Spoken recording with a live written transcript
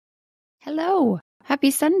Hello.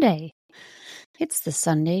 Happy Sunday. It's the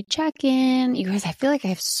Sunday check-in. You guys, I feel like I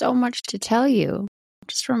have so much to tell you.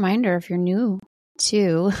 Just a reminder, if you're new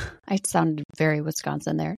to, I sounded very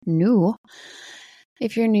Wisconsin there, new.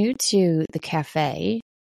 If you're new to the cafe,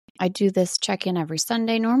 I do this check-in every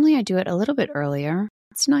Sunday. Normally I do it a little bit earlier.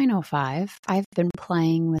 It's 9:05. I've been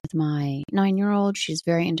playing with my 9-year-old. She's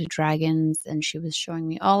very into dragons, and she was showing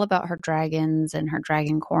me all about her dragons and her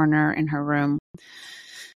dragon corner in her room.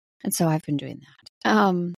 And so I've been doing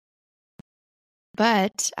that.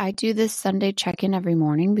 But I do this Sunday check-in every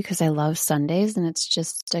morning because I love Sundays, and it's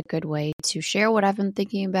just a good way to share what I've been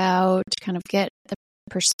thinking about, to kind of get the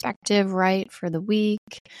perspective right for the week.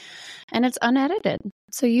 And it's unedited.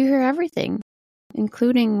 So you hear everything,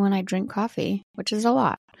 including when I drink coffee, which is a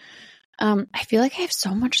lot. I feel like I have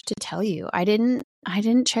so much to tell you. I didn't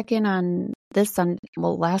check in on this Sunday.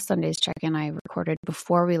 Well, last Sunday's check-in I recorded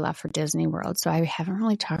before we left for Disney World. So I haven't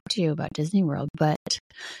really talked to you about Disney World, but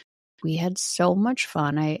we had so much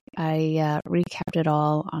fun. I recapped it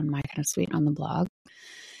all on my kind of sweet on the blog.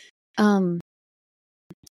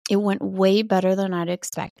 It went way better than I'd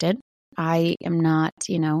expected. I am not,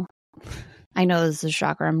 I know this is a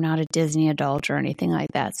shocker. I'm not a Disney adult or anything like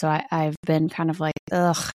that. So I've been kind of like,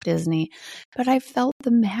 ugh, Disney. But I felt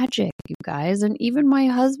the magic, you guys. And even my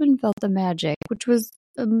husband felt the magic, which was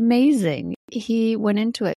amazing. He went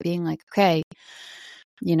into it being like, okay,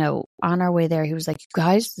 on our way there, he was like, you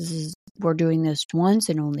guys, we're doing this once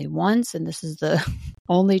and only once. And this is the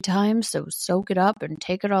only time. So soak it up and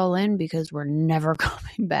take it all in because we're never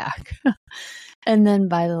coming back. And then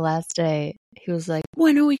by the last day, he was like,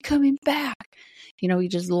 when are we coming back? He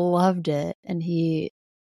just loved it. And it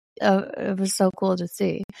was so cool to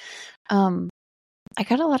see. I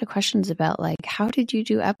got a lot of questions about how did you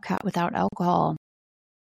do Epcot without alcohol?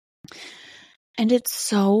 And it's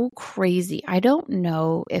so crazy. I don't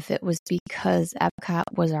know if it was because Epcot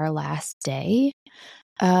was our last day.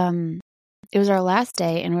 It was our last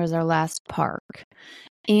day and it was our last park.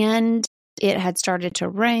 And it had started to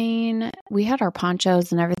rain. We had our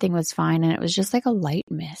ponchos and everything was fine. And it was just like a light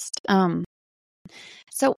mist.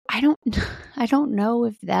 So I don't know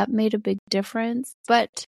if that made a big difference, but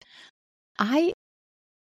I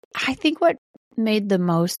think what made the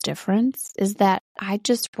most difference is that I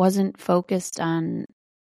just wasn't focused on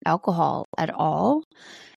alcohol at all.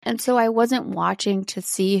 And so I wasn't watching to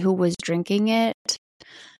see who was drinking it,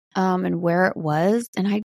 and where it was. And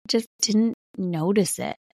I just didn't notice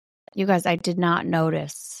it. You guys, I did not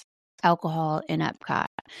notice alcohol in Epcot.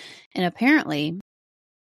 And apparently,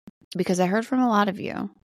 because I heard from a lot of you,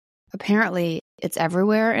 apparently it's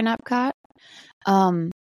everywhere in Epcot.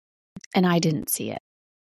 And I didn't see it,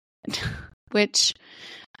 which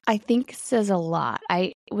I think says a lot.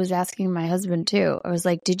 I was asking my husband too. I was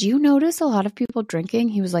like, did you notice a lot of people drinking?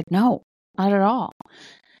 He was like, no, not at all.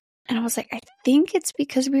 And I was like, I think it's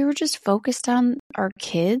because we were just focused on our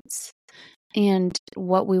kids and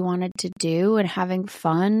what we wanted to do and having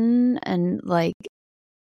fun and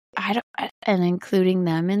and including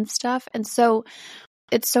them and stuff. And so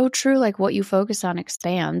it's so true, what you focus on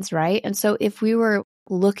expands, right? And so if we were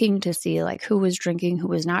looking to see who was drinking, who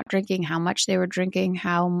was not drinking, how much they were drinking,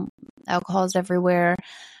 how alcohol is everywhere,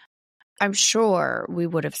 I'm sure we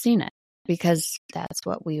would have seen it because that's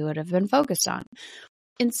what we would have been focused on.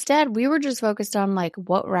 Instead, we were just focused on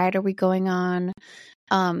what ride are we going on?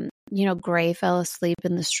 Gray fell asleep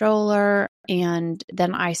in the stroller and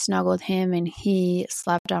then I snuggled him and he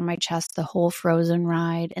slept on my chest the whole Frozen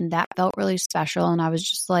ride. And that felt really special. And I was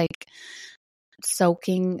just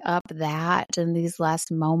soaking up that and these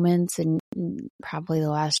last moments and probably the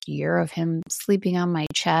last year of him sleeping on my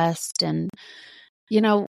chest. And,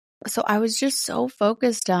 so I was just so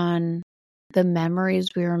focused on the memories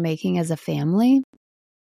we were making as a family.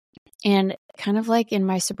 And kind of in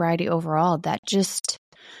my sobriety overall,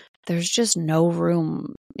 there's just no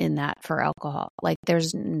room in that for alcohol.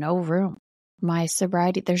 There's no room. My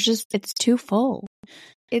sobriety, it's too full.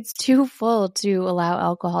 It's too full to allow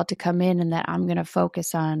alcohol to come in and that I'm going to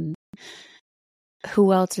focus on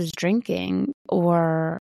who else is drinking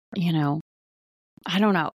or, I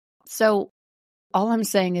don't know. So all I'm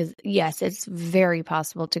saying is, yes, it's very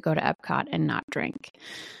possible to go to Epcot and not drink.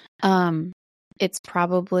 It's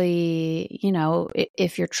probably,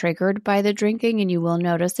 if you're triggered by the drinking and you will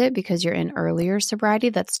notice it because you're in earlier sobriety,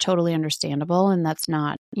 that's totally understandable. And that's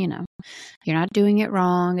not, you're not doing it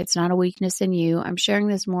wrong. It's not a weakness in you. I'm sharing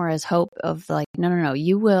this more as hope of no.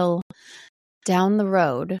 You will, down the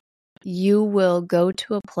road, you will go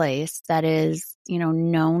to a place that is,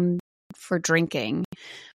 known for drinking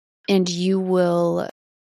and you will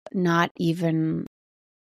not even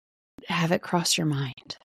have it cross your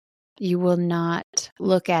mind. You will not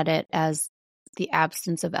look at it as the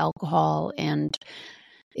absence of alcohol and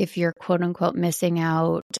if you're quote unquote missing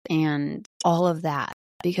out and all of that,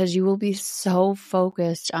 because you will be so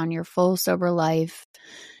focused on your full sober life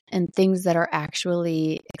and things that are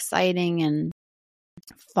actually exciting and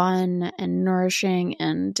fun and nourishing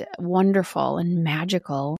and wonderful and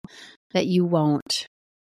magical that you won't,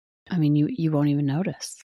 you won't even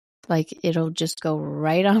notice. Like it'll just go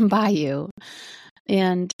right on by you.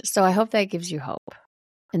 And so I hope that gives you hope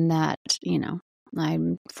in that,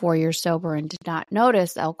 I'm 4 years sober and did not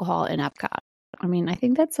notice alcohol in Epcot. I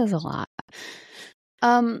think that says a lot.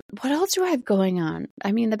 What else do I have going on?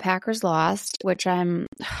 The Packers lost, which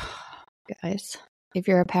guys, if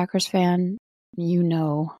you're a Packers fan, you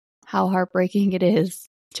know how heartbreaking it is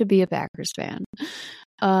to be a Packers fan.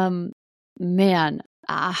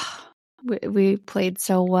 We played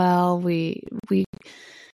so well. We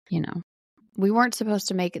weren't supposed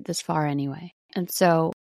to make it this far anyway. And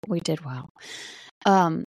so we did well.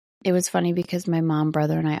 It was funny because my mom,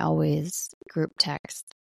 brother, and I always group text,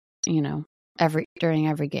 during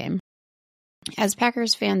every game, as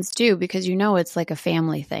Packers fans do, because it's like a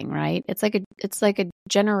family thing, right? It's like a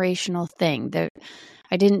generational thing that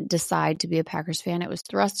I didn't decide to be a Packers fan. It was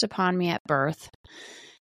thrust upon me at birth.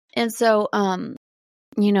 And so,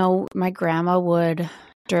 my grandma would,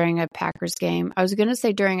 during a Packers game, I was going to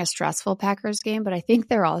say during a stressful Packers game, but I think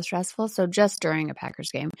they're all stressful. So just during a Packers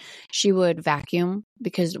game, she would vacuum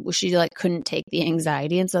because she couldn't take the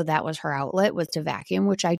anxiety. And so that was her outlet, was to vacuum,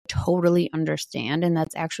 which I totally understand. And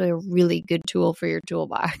that's actually a really good tool for your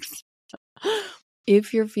toolbox.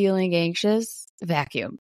 If you're feeling anxious,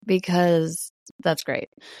 vacuum, because that's great.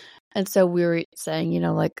 And so we were saying,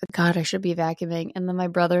 God, I should be vacuuming. And then my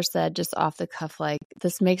brother said, just off the cuff,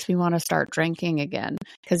 this makes me want to start drinking again.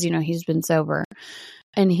 Because, he's been sober.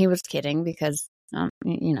 And he was kidding because, I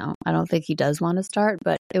don't think he does want to start.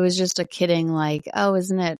 But it was just a kidding, oh,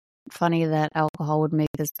 isn't it funny that alcohol would make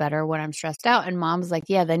this better when I'm stressed out? And Mom's like,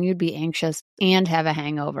 yeah, then you'd be anxious and have a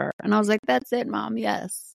hangover. And I was like, that's it, Mom.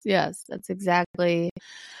 Yes, that's exactly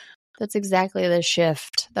the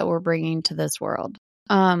shift that we're bringing to this world.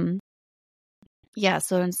 So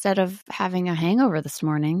instead of having a hangover this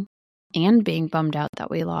morning and being bummed out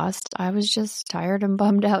that we lost, I was just tired and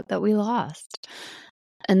bummed out that we lost.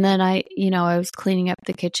 And then I was cleaning up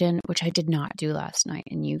the kitchen, which I did not do last night.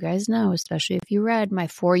 And you guys know, especially if you read my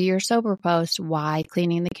 4-year sober post, why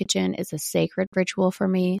cleaning the kitchen is a sacred ritual for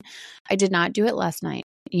me. I did not do it last night.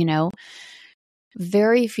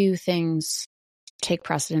 Very few things take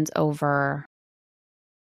precedence over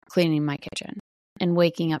cleaning my kitchen and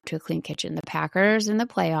waking up to a clean kitchen. The Packers in the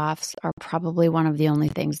playoffs are probably one of the only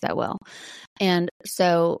things that will. And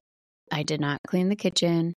so I did not clean the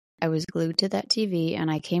kitchen. I was glued to that TV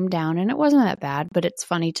and I came down and it wasn't that bad, but it's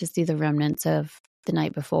funny to see the remnants of the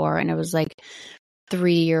night before. And it was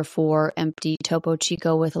 3 or 4 empty Topo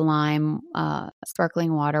Chico with lime,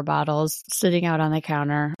 sparkling water bottles sitting out on the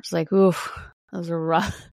counter. It's oof, that was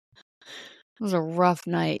rough. It was a rough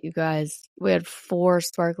night, you guys. We had 4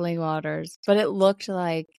 sparkling waters, but it looked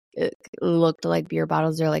like beer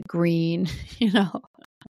bottles. They're green,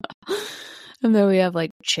 And then we have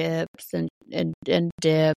chips and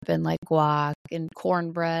dip and guac and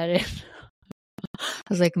cornbread. I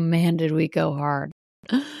was man, did we go hard?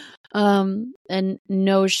 And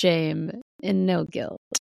no shame and no guilt.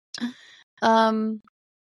 I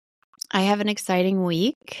have an exciting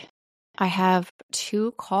week. I have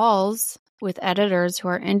 2 calls with editors who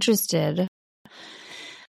are interested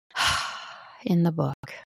in the book.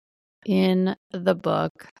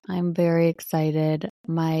 I'm very excited.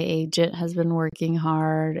 My agent has been working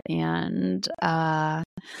hard, and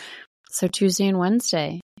so Tuesday and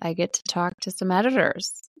Wednesday, I get to talk to some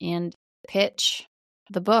editors and pitch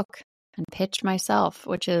the book and pitch myself,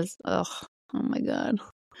 which is, oh my God.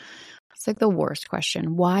 It's the worst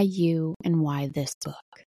question. Why you and why this book?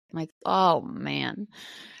 Oh man.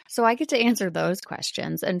 So I get to answer those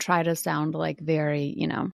questions and try to sound very,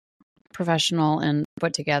 professional and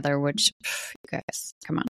put together, which, you guys,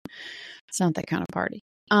 come on. It's not that kind of party.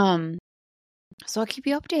 So I'll keep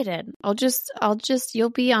you updated. You'll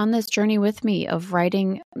be on this journey with me of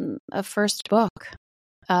writing a first book.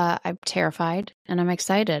 I'm terrified and I'm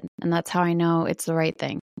excited, and that's how I know it's the right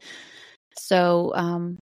thing. So,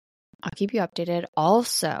 I'll keep you updated.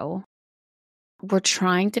 Also, we're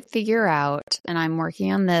trying to figure out, and I'm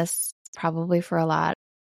working on this probably for a lot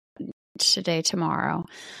today, tomorrow,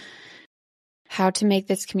 how to make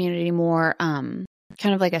this community more kind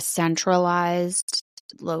of a centralized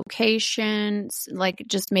location,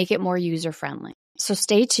 just make it more user friendly. So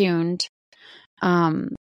stay tuned.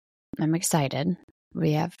 I'm excited.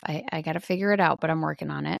 I got to figure it out, but I'm working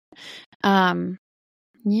on it.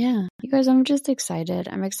 Yeah, you guys, I'm just excited.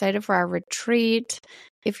 I'm excited for our retreat.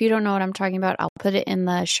 If you don't know what I'm talking about, I'll put it in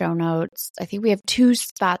the show notes. I think we have 2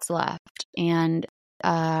 spots left, and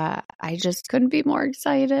I just couldn't be more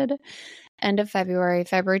excited. End of February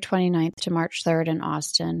 29th to March 3rd in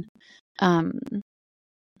Austin.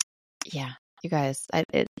 Yeah, you guys,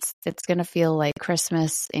 it's going to feel like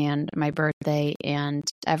Christmas and my birthday and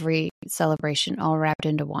every celebration all wrapped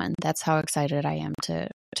into one. That's how excited I am to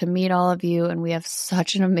meet all of you. And we have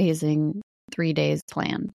such an amazing 3 days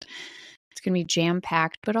planned. It's going to be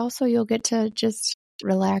jam-packed, but also you'll get to just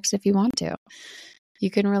relax if you want to. You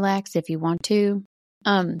can relax if you want to.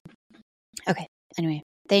 Okay. Anyway,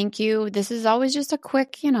 thank you. This is always just a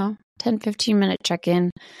quick, 10, 15 minute check-in,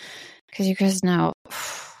 because you guys know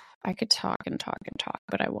I could talk and talk and talk,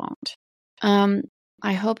 but I won't.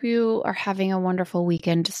 I hope you are having a wonderful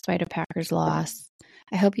weekend despite a Packers loss.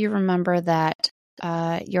 I hope you remember that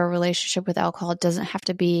your relationship with alcohol doesn't have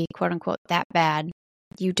to be, quote unquote, that bad.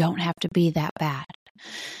 You don't have to be that bad.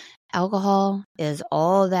 Alcohol is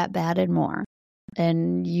all that bad and more.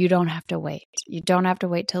 And you don't have to wait. You don't have to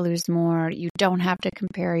wait to lose more. You don't have to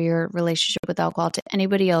compare your relationship with alcohol to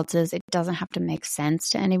anybody else's. It doesn't have to make sense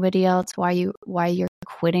to anybody else why you're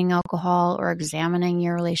quitting alcohol or examining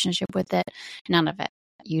your relationship with it. None of it.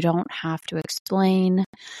 You don't have to explain.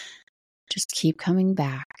 Just keep coming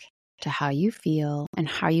back to how you feel and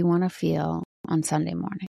how you want to feel on Sunday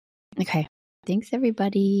morning. Okay. Thanks,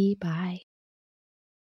 everybody. Bye.